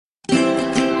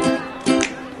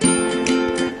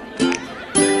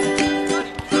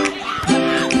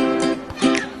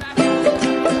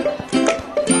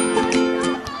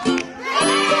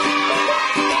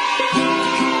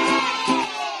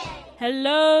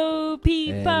Hello,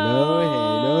 people.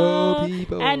 Hello,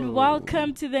 people. And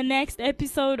welcome to the next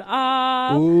episode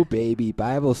of Ooh, Baby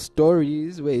Bible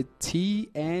Stories with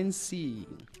T and C.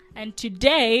 And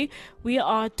today we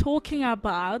are talking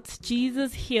about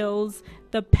Jesus heals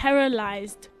the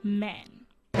paralyzed man.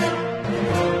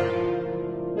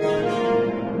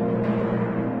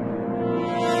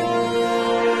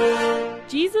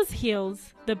 Jesus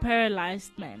heals the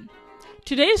paralyzed man.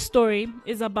 Today's story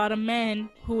is about a man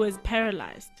who was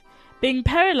paralyzed. Being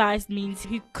paralyzed means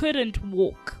he couldn't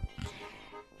walk.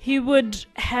 He would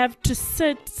have to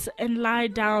sit and lie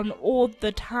down all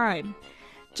the time.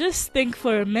 Just think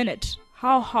for a minute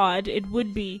how hard it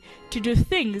would be to do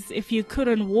things if you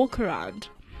couldn't walk around.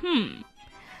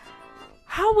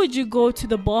 How would you go to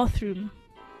the bathroom?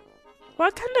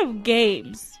 What kind of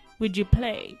games would you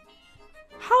play?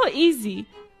 How easy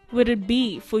would it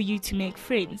be for you to make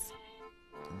friends?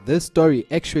 This story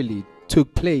actually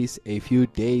took place a few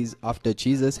days after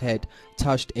Jesus had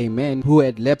touched a man who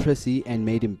had leprosy and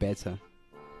made him better.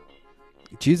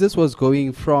 Jesus was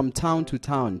going from town to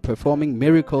town performing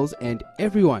miracles, and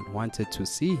everyone wanted to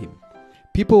see him.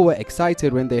 People were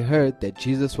excited when they heard that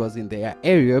Jesus was in their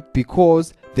area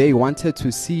because they wanted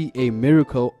to see a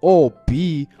miracle or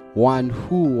be one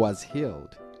who was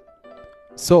healed.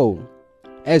 So,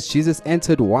 as Jesus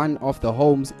entered one of the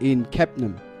homes in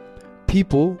Capernaum,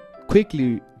 people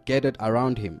quickly gathered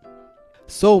around him.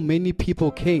 So many people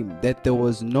came that there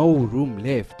was no room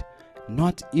left,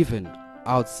 not even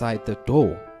outside the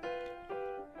door.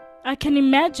 I can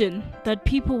imagine that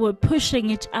people were pushing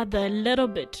each other a little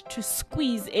bit to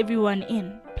squeeze everyone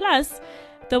in. Plus,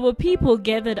 there were people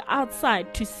gathered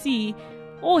outside to see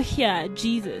or hear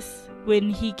Jesus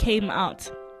when he came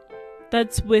out.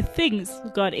 That's where things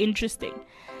got interesting.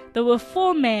 There were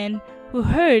 4 men who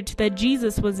heard that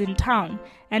Jesus was in town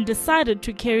and decided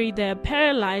to carry their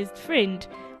paralyzed friend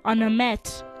on a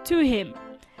mat to him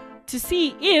to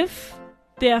see if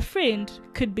their friend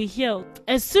could be healed.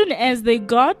 As soon as they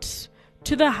got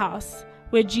to the house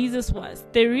where Jesus was,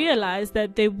 they realized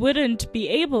that they wouldn't be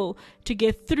able to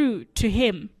get through to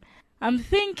him. I'm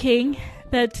thinking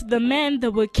that the man they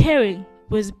were carrying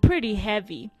was pretty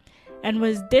heavy and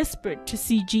was desperate to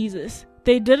see Jesus.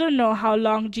 They didn't know how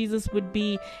long Jesus would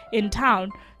be in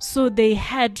town, so they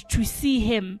had to see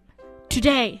him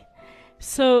today.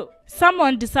 So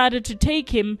someone decided to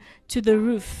take him to the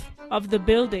roof of the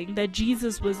building that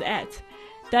Jesus was at.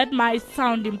 That might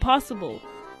sound impossible,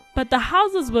 but the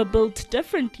houses were built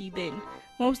differently then.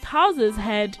 Most houses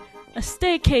had a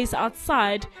staircase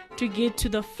outside to get to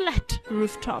the flat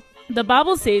rooftop. The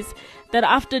Bible says that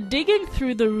after digging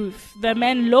through the roof, the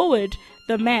man lowered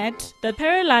the mat the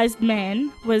paralyzed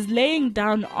man was laying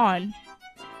down on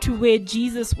to where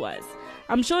Jesus was.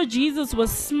 I'm sure Jesus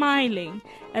was smiling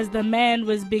as the man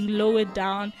was being lowered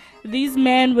down. These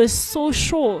men were so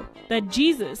sure that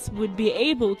Jesus would be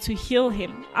able to heal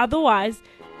him. Otherwise,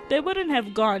 they wouldn't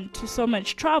have gone to so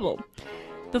much trouble.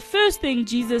 The first thing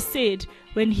Jesus said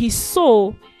when he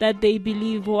saw that they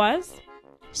believed was,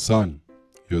 "Son,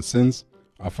 your sins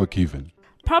are forgiven."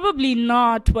 Probably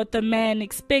not what the man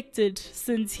expected,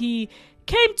 since he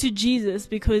came to Jesus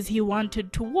because he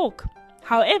wanted to walk.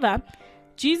 However,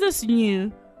 Jesus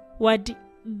knew what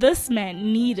this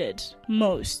man needed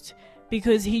most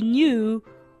because he knew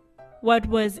what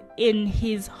was in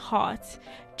his heart.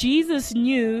 Jesus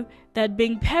knew that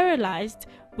being paralyzed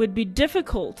would be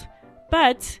difficult,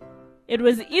 but it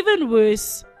was even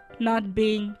worse not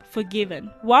being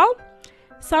forgiven. Well,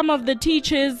 some of the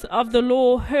teachers of the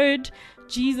law heard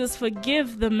Jesus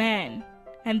forgive the man,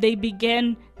 and they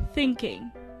began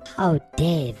thinking, "How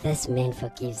dare this man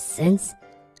forgive sins?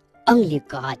 Only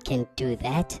God can do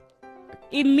that."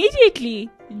 Immediately,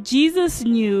 Jesus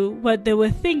knew what they were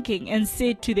thinking and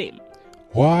said to them,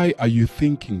 Why are you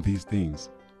thinking these things?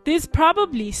 This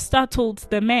probably startled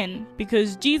the men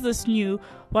because Jesus knew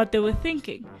what they were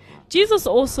thinking. Jesus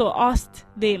also asked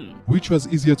them, Which was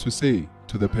easier to say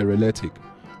to the paralytic,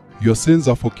 "Your sins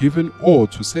are forgiven," or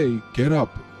to say, "Get up,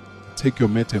 take your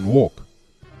mat and walk"?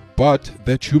 But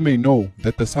that you may know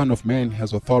that the Son of Man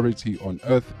has authority on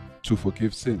earth to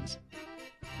forgive sins.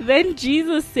 Then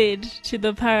Jesus said to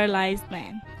the paralyzed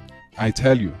man, I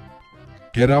tell you,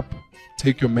 get up,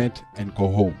 take your mat and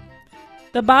go home.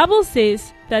 The Bible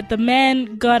says that the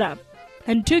man got up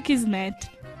and took his mat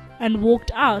and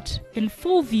walked out in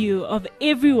full view of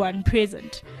everyone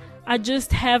present. I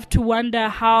just have to wonder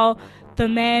how the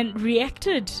man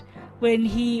reacted when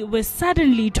he was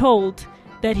suddenly told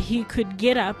that he could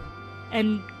get up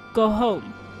and go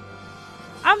home.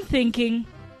 I'm thinking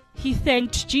he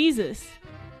thanked Jesus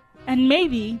and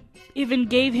maybe even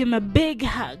gave him a big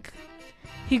hug.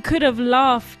 He could have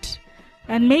laughed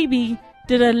and maybe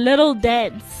did a little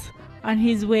dance on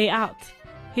his way out.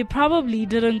 He probably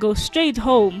didn't go straight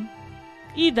home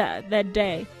either that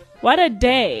day. What a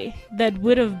day that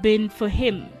would have been for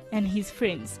him and his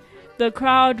friends. The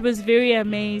crowd was very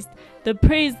amazed. They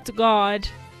praised God,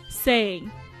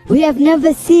 saying, "We have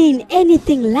never seen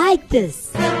anything like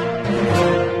this."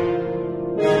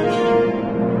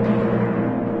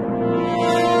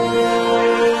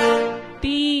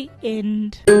 The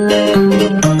end.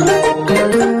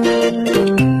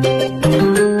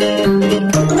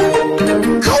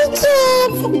 Hey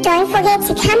kids, don't forget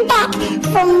to come back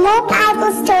for more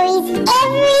Bible stories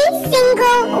every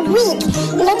single week.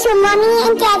 Let your mommy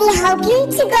and daddy help you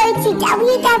to go to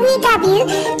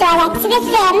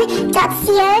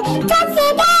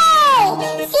www.directedfm.co.za.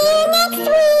 See you next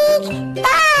week.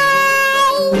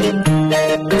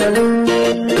 Bye.